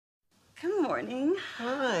morning.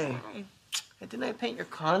 Hi. Hey, didn't I paint your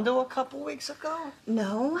condo a couple weeks ago?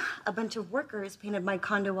 No, a bunch of workers painted my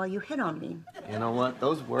condo while you hit on me. You know what?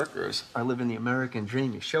 Those workers are living the American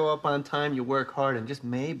dream. You show up on time, you work hard, and just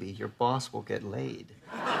maybe your boss will get laid.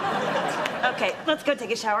 Okay, let's go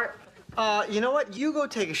take a shower. You know what? You go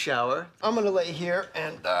take a shower. I'm gonna lay here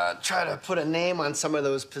and try to put a name on some of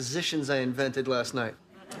those positions I invented last night.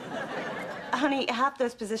 Honey, half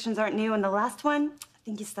those positions aren't new, and the last one, I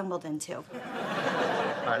think you stumbled into.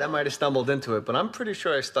 All right, I might have stumbled into it, but I'm pretty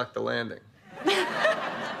sure I stuck the landing.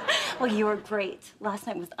 Well, you were great. Last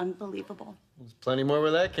night was unbelievable. There's plenty more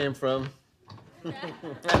where that came from. If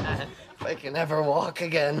I can ever walk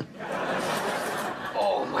again.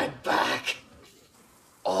 Oh, my back.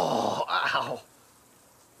 Oh, ow.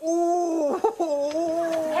 Ooh.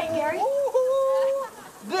 Hey, Gary. Ooh.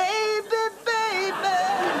 Baby, baby.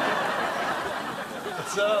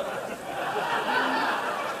 What's up?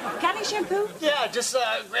 Got any shampoo? Yeah, just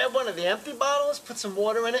grab one of the empty bottles, put some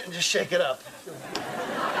water in it, and just shake it up.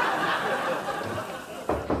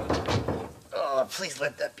 Oh, please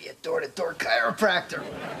let that be a door-to-door chiropractor.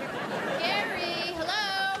 Gary,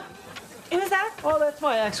 hello? Who's that? Oh, that's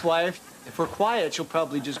my ex-wife. If we're quiet, she'll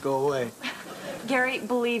probably just go away. Gary,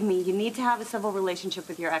 believe me, you need to have a civil relationship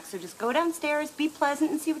with your ex, so just go downstairs, be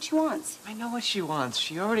pleasant, and see what she wants. I know what she wants.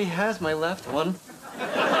 She already has my left one.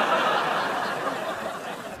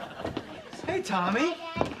 Hey, Tommy.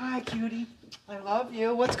 Hi, cutie. I love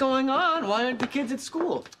you. What's going on? Why aren't the kids at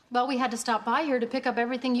school? Well, we had to stop by here to pick up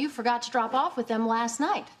everything you forgot to drop off with them last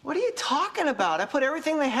night. What are you talking about? I put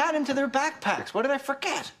everything they had into their backpacks. What did I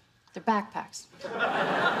forget? Their backpacks.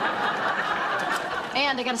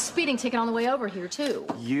 And I got a speeding ticket on the way over here, too.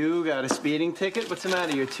 You got a speeding ticket? What's the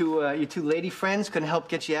matter? Your two lady friends couldn't help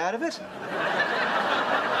get you out of it?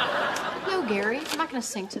 No, Gary, I'm not going to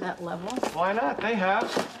sink to that level. Why not? They have.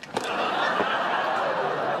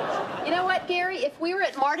 You know what, Gary? If we were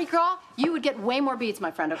at Mardi Gras, you would get way more beads,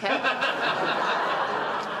 my friend, okay?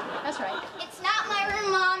 That's right. It's not my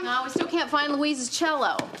room, Mom. No, we still can't find Louise's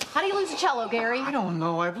cello. How do you lose a cello, Gary? I don't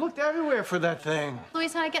know. I've looked everywhere for that thing.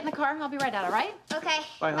 Louise, how do I get in the car? I'll be right out, all right? Okay.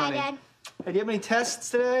 Bye, honey. Dad. Hey, do you have any tests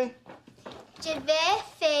today? Je vais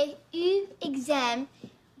faire un examen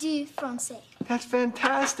du français. That's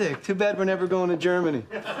fantastic. Too bad we're never going to Germany.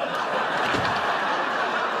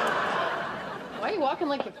 Why are you walking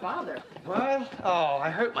like your father? What? Oh, I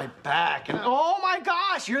hurt my back. And oh my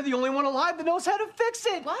gosh, you're the only one alive that knows how to fix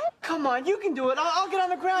it. What? Come on, you can do it. I'll get on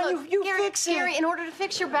the ground. Look, you Gary, fix it. Gary, in order to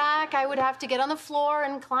fix your back, I would have to get on the floor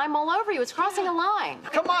and climb all over you. It's crossing a line.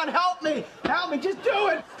 Come on, help me. Help me. Just do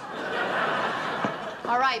it.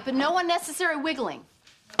 All right, but no unnecessary wiggling.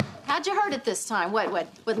 How'd you hurt it this time? What,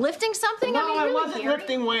 lifting something? No, I mean, I really, wasn't Gary?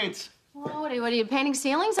 lifting weights. Well, what are you painting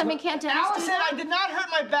ceilings? I mean, can't dentists do Allison, that? I did not hurt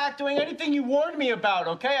my back doing anything you warned me about,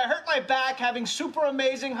 okay? I hurt my back having super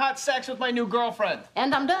amazing hot sex with my new girlfriend.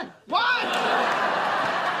 And I'm done. What?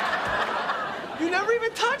 You never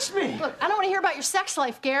even touched me. Look, I don't want to hear about your sex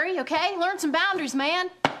life, Gary, okay? Learn some boundaries, man.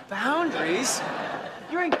 Boundaries?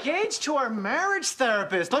 You're engaged to our marriage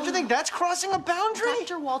therapist. Don't you think that's crossing a boundary?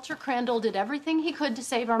 Dr. Walter Crandall did everything he could to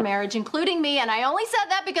save our marriage, including me, and I only said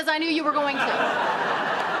that because I knew you were going to.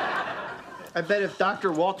 I bet if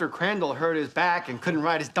Dr. Walter Crandall hurt his back and couldn't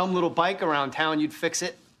ride his dumb little bike around town, you'd fix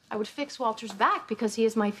it. I would fix Walter's back because he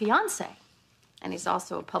is my fiancé. And he's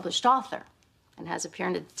also a published author and has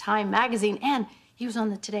appeared in Time magazine, and he was on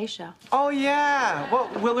the Today Show. Oh, yeah. Well,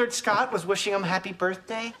 Willard Scott was wishing him happy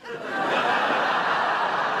birthday.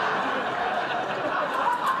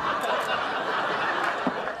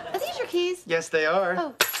 Are these your keys? Yes, they are.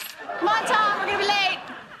 Oh. Come on, Tom, we're gonna be late.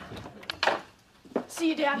 See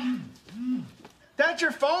you, Dad. That's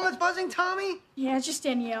your phone that's buzzing, Tommy? Yeah, it's just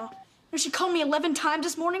Danielle. She called me 11 times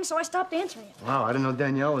this morning, so I stopped answering it. Wow, I didn't know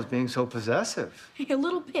Danielle was being so possessive. A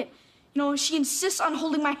little bit. You know, she insists on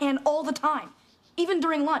holding my hand all the time, even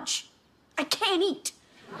during lunch. I can't eat.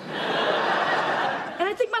 And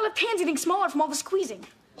I think my left hand's getting smaller from all the squeezing.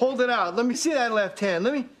 Hold it out. Let me see that left hand.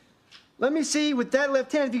 Let me see with that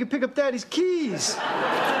left hand if you can pick up Daddy's keys.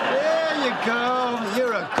 There you go.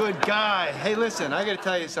 You're a good guy. Hey, listen, I gotta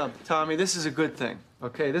tell you something, Tommy. This is a good thing,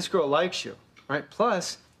 okay? This girl likes you, right?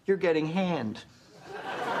 Plus, you're getting hand.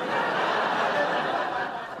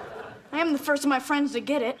 I am the first of my friends to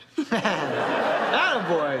get it.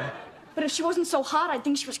 Attaboy. But if she wasn't so hot, I'd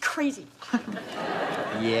think she was crazy.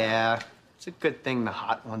 Yeah, it's a good thing the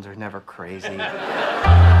hot ones are never crazy.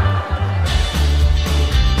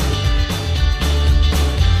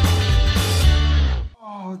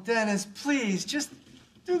 Oh, Dennis, please, just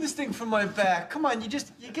do this thing from my back. Come on, you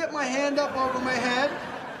get my hand up over my head,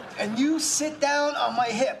 and you sit down on my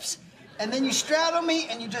hips. and then you straddle me,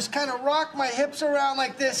 and you just kind of rock my hips around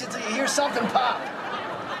like this until you hear something pop.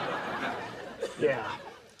 Yeah.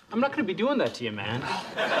 I'm not gonna be doing that to you, man.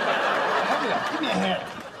 Help me up. Give me a hand.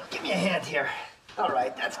 Give me a hand here. All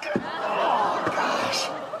right, that's good. Oh, gosh.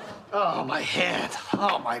 Oh, my hand.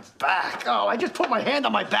 Oh, my back. Oh, I just put my hand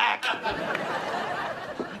on my back. I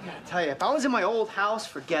gotta tell you, if I was in my old house,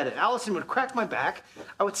 forget it. Allison would crack my back,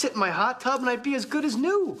 I would sit in my hot tub, and I'd be as good as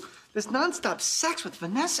new. This nonstop sex with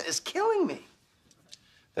Vanessa is killing me.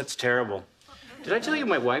 That's terrible. Did I tell you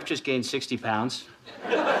my wife just gained 60 pounds?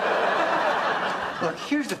 Look,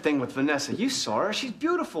 here's the thing with Vanessa. You saw her. She's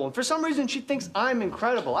beautiful. And for some reason, she thinks I'm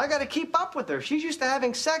incredible. I got to keep up with her. She's used to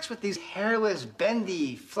having sex with these hairless,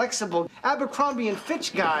 bendy, flexible Abercrombie and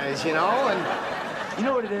Fitch guys, you know? And you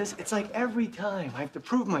know what it is? It's like every time I have to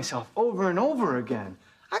prove myself over and over again.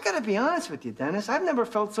 I got to be honest with you, Dennis. I've never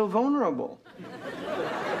felt so vulnerable.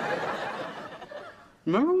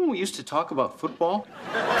 Remember when we used to talk about football?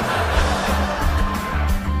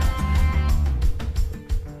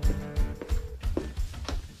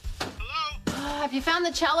 Have you found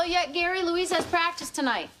the cello yet, Gary? Louise has practice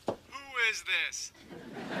tonight. Who is this?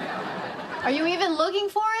 Are you even looking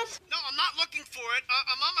for it? No, I'm not looking for it.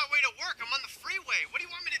 I'm on my way to work. I'm on the freeway. What do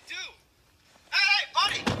you want me to do? Hey,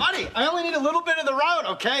 buddy! Buddy, I only need a little bit of the route,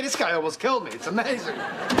 okay? This guy almost killed me. It's amazing.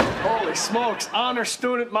 Holy smokes, honor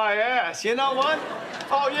student my ass. You know what?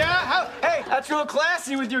 Oh, yeah? Hey, that's real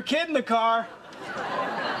classy with your kid in the car.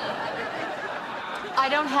 I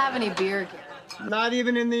don't have any beer, Gary. Not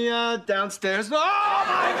even in the downstairs. Oh,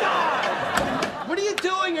 my God! What are you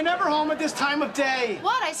doing? You're never home at this time of day.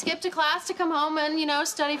 What? I skipped a class to come home and, you know,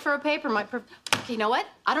 study for a paper. Okay, you know what?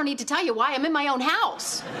 I don't need to tell you why. I'm in my own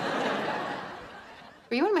house.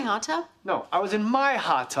 Were you in my hot tub? No, I was in my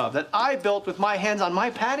hot tub that I built with my hands on my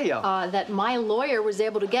patio. That my lawyer was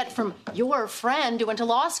able to get from your friend who went to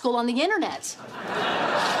law school on the internet.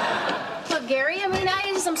 Look, Gary, I mean,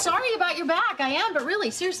 I'm sorry about your back. I am, but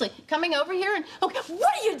really, seriously, coming over here and... Okay,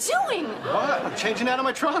 what are you doing? What? I'm changing out of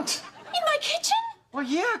my trunks. In my kitchen? Well,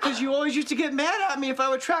 yeah, because you always used to get mad at me if I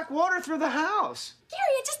would track water through the house.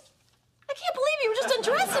 Gary, I can't believe you were just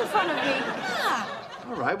undressed in front of me. Yeah.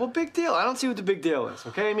 All right, well, big deal. I don't see what the big deal is,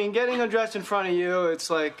 okay? I mean, getting undressed in front of you, it's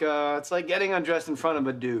like getting undressed in front of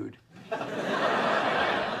a dude.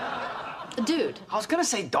 A dude? I was gonna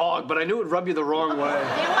say dog, but I knew it would rub you the wrong way.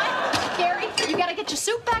 You know what, Gary? You gotta get your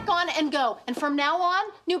suit back on and go. And from now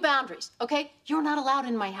on, new boundaries, okay? You're not allowed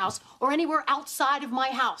in my house or anywhere outside of my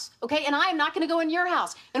house, okay? And I am not gonna go in your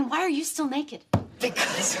house. And why are you still naked?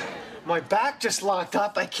 Because my back just locked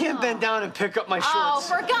up. I can't bend down and pick up my shorts. Oh,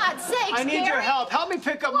 for God's sakes, I need Gary. your help. Help me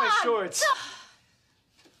pick up my shorts.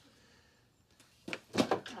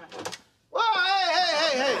 Whoa,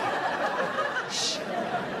 hey. Shh.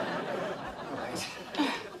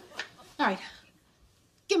 All right.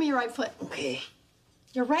 Give me your right foot. Okay.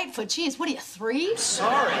 Your right foot? Jeez, what are you, 3?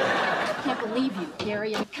 Sorry. I can't believe you,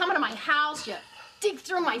 Gary. You come into my house, you dig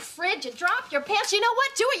through my fridge, you drop your pants. You know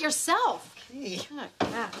what? Do it yourself. Okay. Oh,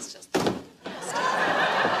 that's just...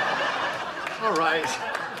 All right.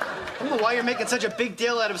 I don't know why you're making such a big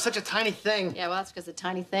deal out of such a tiny thing. Yeah, well, that's because the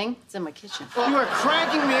tiny thing is in my kitchen. You were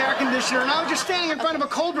cranking the air conditioner, and I was just standing in front of a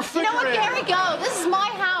cold You know refrigerator. what, Gary? Go. This is my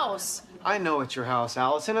house. I know it's your house,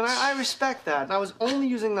 Allison, and I respect that. And I was only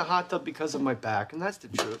using the hot tub because of my back, and that's the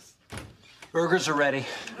truth. Burgers are ready.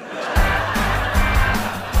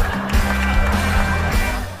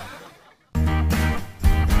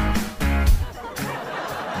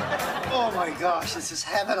 Oh my gosh, this is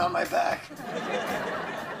heaven on my back.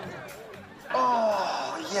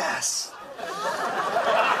 Oh, yes.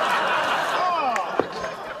 Oh.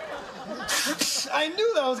 I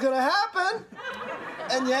knew that was gonna happen.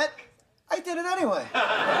 And yet, I did it anyway. Dad?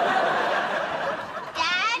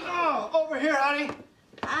 Oh, over here, honey.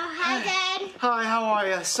 Hi, Dad. Hi, how are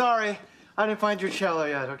you? Sorry, I didn't find your cello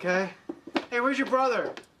yet, okay? Hey, where's your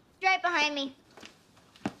brother? Right behind me.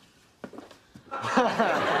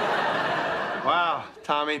 Wow,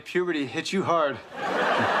 Tommy, puberty hit you hard.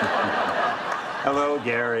 Hello,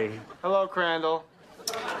 Gary. Hello, Crandall.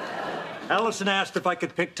 Allison asked if I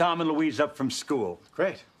could pick Tom and Louise up from school.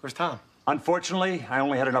 Great. Where's Tom? Unfortunately, I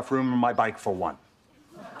only had enough room on my bike for one.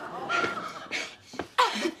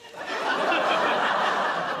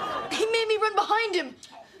 He made me run behind him.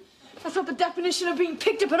 That's not the definition of being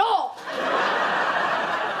picked up at all.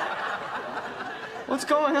 What's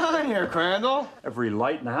going on here, Crandall? Every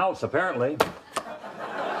light in the house, apparently.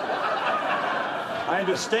 I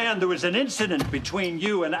understand there was an incident between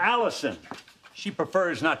you and Allison. She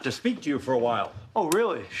prefers not to speak to you for a while. Oh,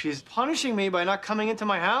 really? She's punishing me by not coming into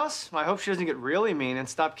my house? I hope she doesn't get really mean and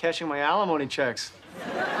stop cashing my alimony checks.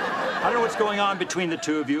 I don't know what's going on between the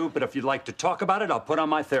two of you, but if you'd like to talk about it, I'll put on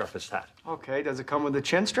my therapist hat. Okay, does it come with a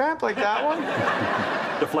chin strap like that one?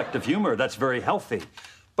 Deflective humor, that's very healthy.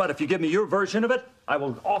 But if you give me your version of it, I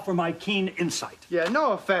will offer my keen insight. Yeah,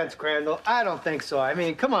 no offense, Crandall. I don't think so. I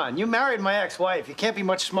mean, come on. You married my ex-wife. You can't be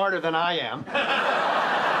much smarter than I am.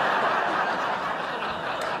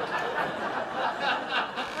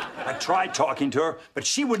 I tried talking to her, but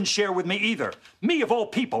she wouldn't share with me either. Me, of all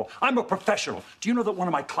people, I'm a professional. Do you know that one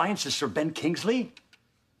of my clients is Sir Ben Kingsley?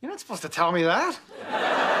 You're not supposed to tell me that.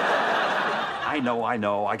 I know.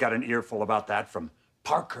 I got an earful about that from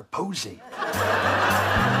Parker Posey.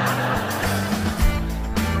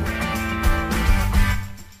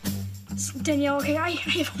 Danielle, okay, I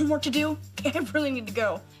have homework to do. Okay, I really need to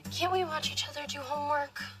go. Can't we watch each other do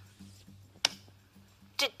homework?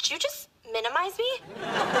 Did you just minimize me?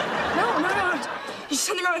 No. There's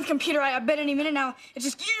something wrong with the computer. I bet any minute now. It's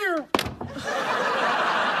just...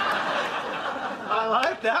 I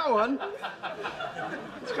like that one.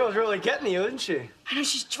 This girl's really getting you, isn't she? I know,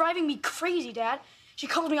 she's driving me crazy, Dad. She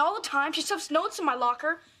calls me all the time. She stuffs notes in my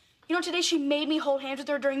locker. You know, today she made me hold hands with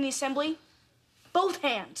her during the assembly. Both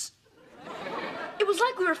hands. It was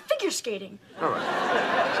like we were figure skating. All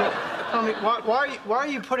right. So, tell me, why are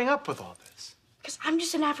you putting up with all this? Because I'm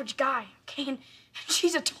just an average guy, okay? And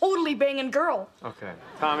she's a totally banging girl. Okay.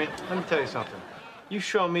 Tommy, let me tell you something. You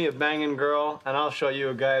show me a banging girl, and I'll show you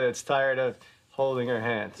a guy that's tired of holding her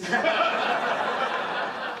hands.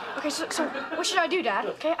 Okay, so what should I do, Dad?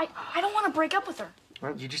 Okay, I don't want to break up with her.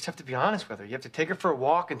 Well, you just have to be honest with her. You have to take her for a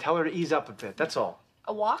walk and tell her to ease up a bit. That's all.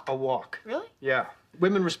 A walk? A walk. Really? Yeah.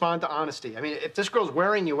 Women respond to honesty. I mean, if this girl's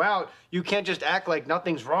wearing you out, you can't just act like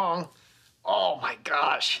nothing's wrong. Oh, my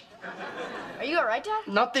gosh. Are you all right, Dad?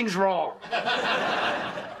 Nothing's wrong.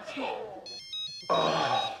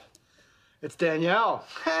 Oh, it's Danielle.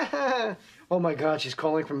 Oh, my God, she's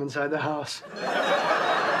calling from inside the house.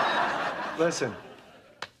 Listen,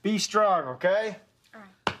 be strong, okay? All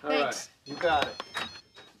right. All Thanks. right, you got it.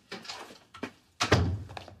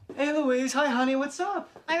 Hey, Louise. Hi, honey. What's up?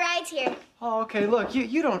 My ride's here. Oh, okay. Look,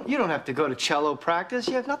 you don't have to go to cello practice.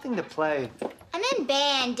 You have nothing to play. I'm in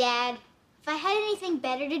band, Dad. If I had anything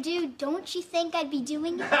better to do, don't you think I'd be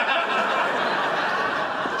doing it?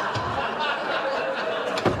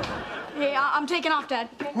 Hey, I'm taking off, Dad.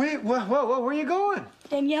 Wait, whoa, where are you going?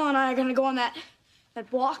 Danielle and I are gonna go on that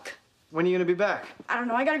walk. When are you gonna be back? I don't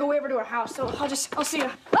know. I gotta go over to her house, so I'll see you.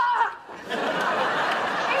 Ah!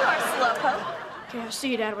 You are slowpoke. Okay, I'll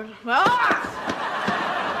see you, Dad. Ah!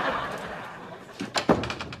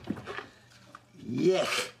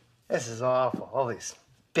 Yuck. This is awful. All these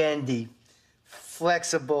bendy,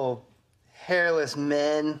 flexible, hairless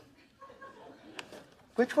men.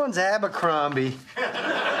 Which one's Abercrombie?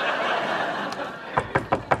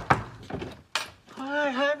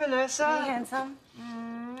 Hi, Vanessa. Hey, handsome.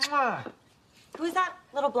 Mwah. Who's that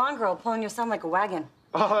little blonde girl pulling your son like a wagon?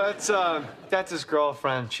 Oh, that's his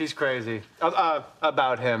girlfriend. She's crazy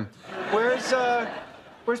about him. Where's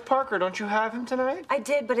Parker? Don't you have him tonight? I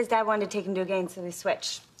did, but his dad wanted to take him to a game, so we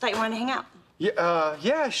switched. Thought you wanted to hang out.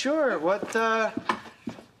 Yeah, sure. What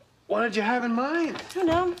did you have in mind? I don't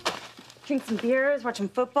know. Drink some beers, watch some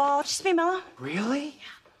football. Just be mellow. Really?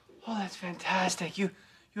 Yeah. Oh, that's fantastic. You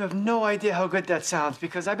have no idea how good that sounds,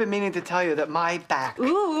 because I've been meaning to tell you that my back...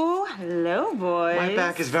 Ooh, hello, boys. My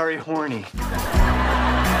back is very horny.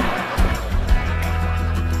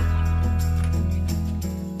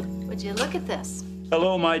 Would you look at this?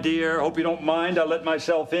 Hello, my dear. Hope you don't mind I let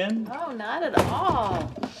myself in. Oh, not at all.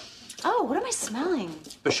 Oh, what am I smelling?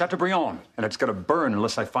 The Chateaubriand, and it's gonna burn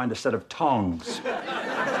unless I find a set of tongs.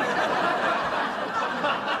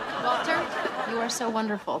 Walter, you are so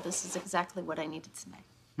wonderful. This is exactly what I needed tonight.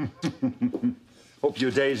 Hope your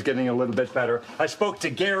day's getting a little bit better. I spoke to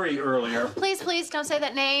Gary earlier. Please, don't say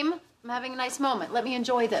that name. I'm having a nice moment. Let me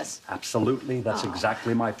enjoy this. Absolutely, that's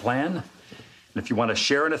exactly my plan. And if you want to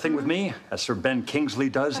share anything with me, as Sir Ben Kingsley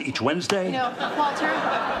does each Wednesday... You know, Walter,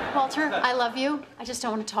 I love you. I just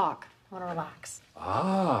don't want to talk. I want to relax.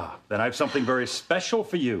 Ah, then I have something very special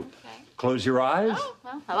for you. Okay. Close your eyes. Oh,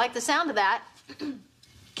 well, I like the sound of that.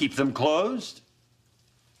 Keep them closed.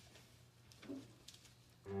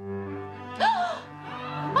 Oh,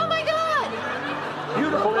 my God!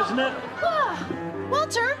 Beautiful, isn't it? Ah,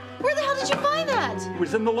 Walter, where the hell did you find that? It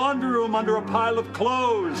was in the laundry room under a pile of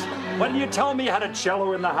clothes. Why didn't you tell me you had a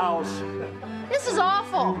cello in the house? This is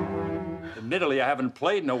awful. Admittedly, I haven't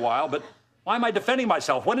played in a while, but why am I defending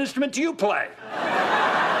myself? What instrument do you play?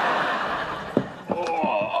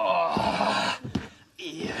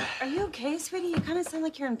 Are you okay, sweetie? You kind of sound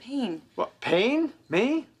like you're in pain. What, pain?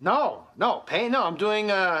 Me? No, pain. No, I'm doing,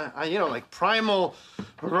 like primal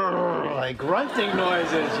Like grunting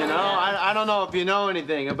noises, you know? I don't know if you know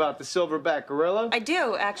anything about the silverback gorilla. I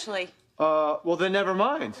do, actually. Well, then never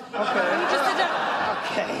mind. Okay. You just did a...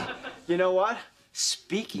 Okay. You know what?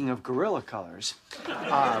 Speaking of gorilla colors,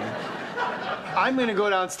 I'm gonna go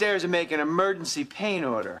downstairs and make an emergency paint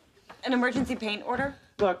order. An emergency paint order?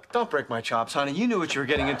 Look, don't break my chops, honey. You knew what you were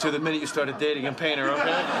getting into the minute you started dating a painter,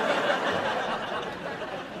 okay?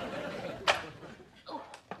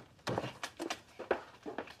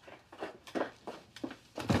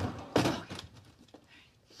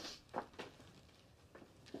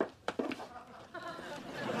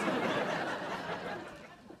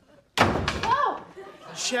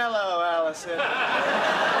 Cello, Allison.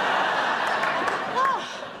 Oh,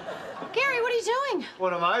 Gary, what are you doing?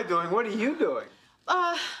 What am I doing? What are you doing?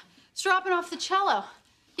 It's dropping off the cello.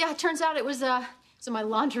 Yeah, it turns out it was in my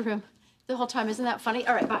laundry room the whole time. Isn't that funny?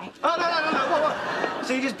 All right, bye. Oh, no. Whoa.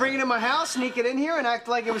 So you just bring it in my house, sneak it in here, and act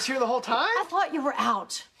like it was here the whole time? I thought you were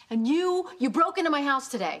out. And you broke into my house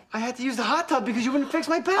today. I had to use the hot tub because you wouldn't fix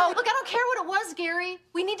my bed. Oh, look, I don't care what it was, Gary.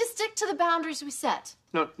 We need to stick to the boundaries we set.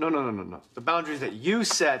 No. The boundaries that you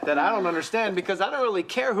set that I don't understand because I don't really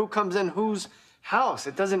care who comes in whose house.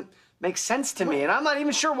 It doesn't make sense to me, and I'm not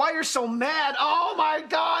even sure why you're so mad. Oh, my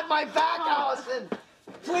God, my back, Allison.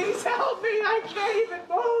 Please help me. I can't even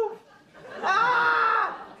move.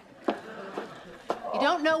 Ah! You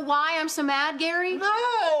don't know why I'm so mad, Gary?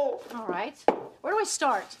 No! All right. Where do I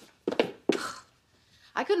start?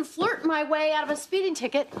 I couldn't flirt my way out of a speeding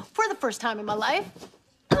ticket for the first time in my life.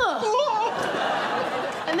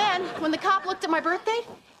 And then, when the cop looked at my birthday,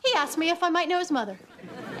 he asked me if I might know his mother.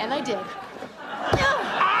 And I did.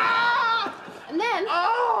 And then,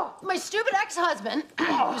 my stupid ex-husband,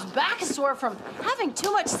 whose back is sore from having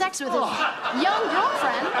too much sex with his young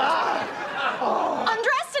girlfriend,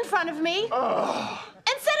 undressed in front of me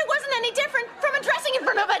and said it wasn't any different from undressing in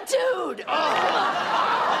front of a dude.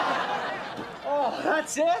 Oh,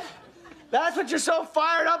 that's it? That's what you're so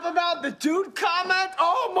fired up about? The dude comment?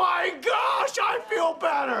 Oh, my gosh, I feel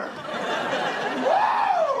better.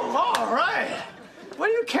 Woo! All right. What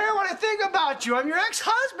do you care what I think about you? I'm your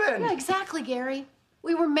ex-husband. Yeah, exactly, Gary.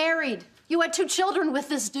 We were married. You had 2 children with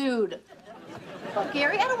this dude. Look,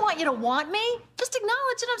 Gary, I don't want you to want me. Just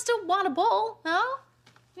acknowledge that I'm still wantable, no?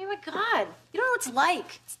 I mean, my God, you don't know what it's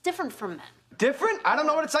like. It's different from men. Different? I don't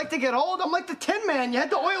know what it's like to get old. I'm like the Tin Man. You had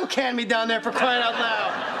to oil can me down there for crying out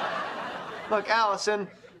loud. Look, Allison,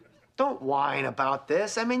 don't whine about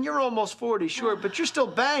this. I mean, you're almost 40, sure, but you're still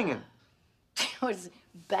banging. What's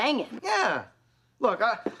banging? Yeah. Look,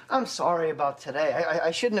 I'm sorry about today.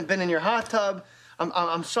 I shouldn't have been in your hot tub.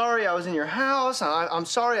 I'm sorry I was in your house. I'm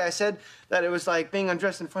sorry I said that it was like being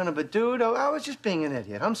undressed in front of a dude. I was just being an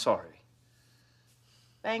idiot. I'm sorry.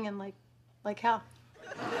 Banging like how?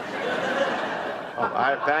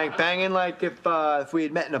 Banging like if we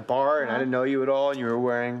had met in a bar and I didn't know you at all and you were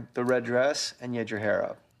wearing the red dress and you had your hair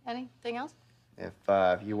up. Anything else? If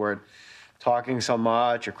you weren't talking so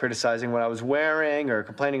much or criticizing what I was wearing or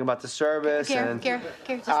complaining about the service. Gary,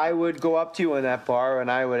 I would go up to you in that bar and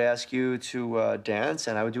I would ask you to dance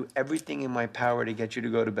and I would do everything in my power to get you to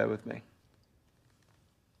go to bed with me.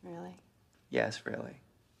 Really? Yes, really.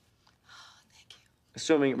 Oh, thank you.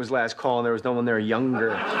 Assuming it was last call and there was no one there younger.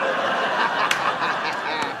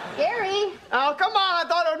 Gary! Oh, come on, I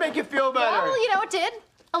thought it would make you feel better. Well, you know, it did.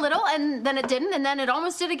 A little, and then it didn't, and then it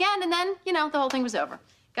almost did again, and then, you know, the whole thing was over.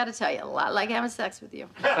 Gotta tell you, a lot like having sex with you.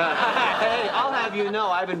 Hey, I'll have you know,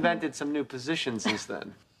 I've invented some new positions since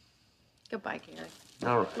then. Goodbye, Gary.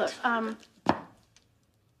 All right. Look,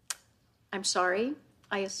 I'm sorry.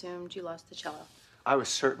 I assumed you lost the cello. I was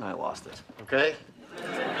certain I lost it, okay?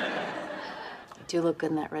 I do look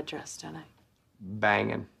good in that red dress, don't I?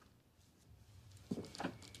 Banging.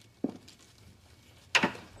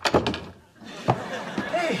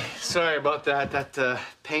 Hey, sorry about that. That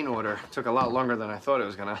paint order took a lot longer than I thought it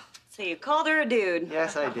was gonna. So you called her a dude.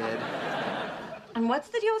 Yes, I did. And what's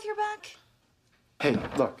the deal with your back? Hey,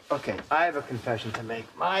 look, okay, I have a confession to make.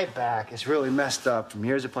 My back is really messed up from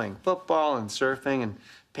years of playing football and surfing and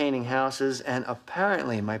painting houses, and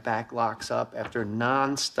apparently my back locks up after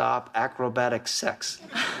non-stop acrobatic sex.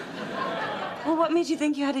 Well, what made you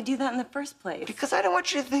think you had to do that in the first place? Because I don't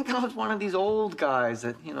want you to think I was one of these old guys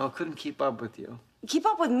that, you know, couldn't keep up with you. Keep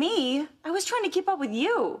up with me? I was trying to keep up with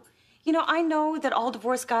you. You know, I know that all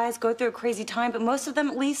divorced guys go through a crazy time, but most of them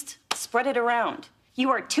at least spread it around.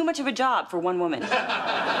 You are too much of a job for one woman.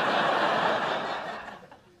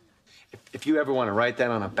 If you ever want to write that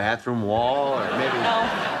on a bathroom wall or maybe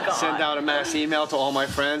send out a mass email to all my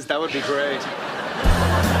friends, that would be great.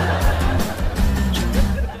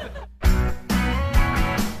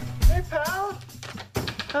 Hey, pal.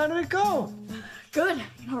 How did it go? Good.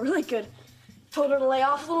 Really good. Told her to lay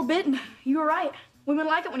off a little bit, and you were right. Women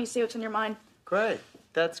like it when you say what's in your mind. Great.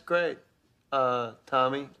 That's great.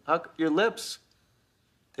 Tommy, your lips,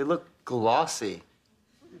 they look glossy.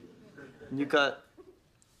 And you got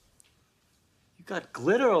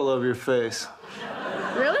glitter all over your face.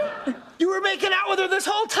 Really? You were making out with her this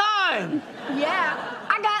whole time! Yeah,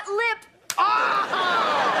 I got lip. Oh!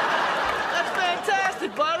 That's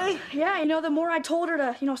fantastic, buddy. Yeah, the more I told her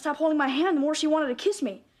to, stop holding my hand, the more she wanted to kiss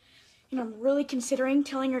me. I'm really considering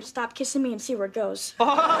telling her to stop kissing me and see where it goes. Oh!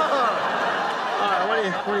 All right,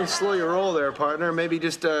 why don't you slow your roll there, partner? Maybe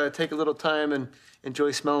just take a little time and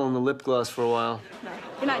enjoy smelling the lip gloss for a while.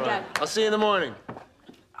 Good night, Dad. I'll see you in the morning.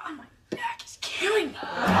 Oh, my back is killing me.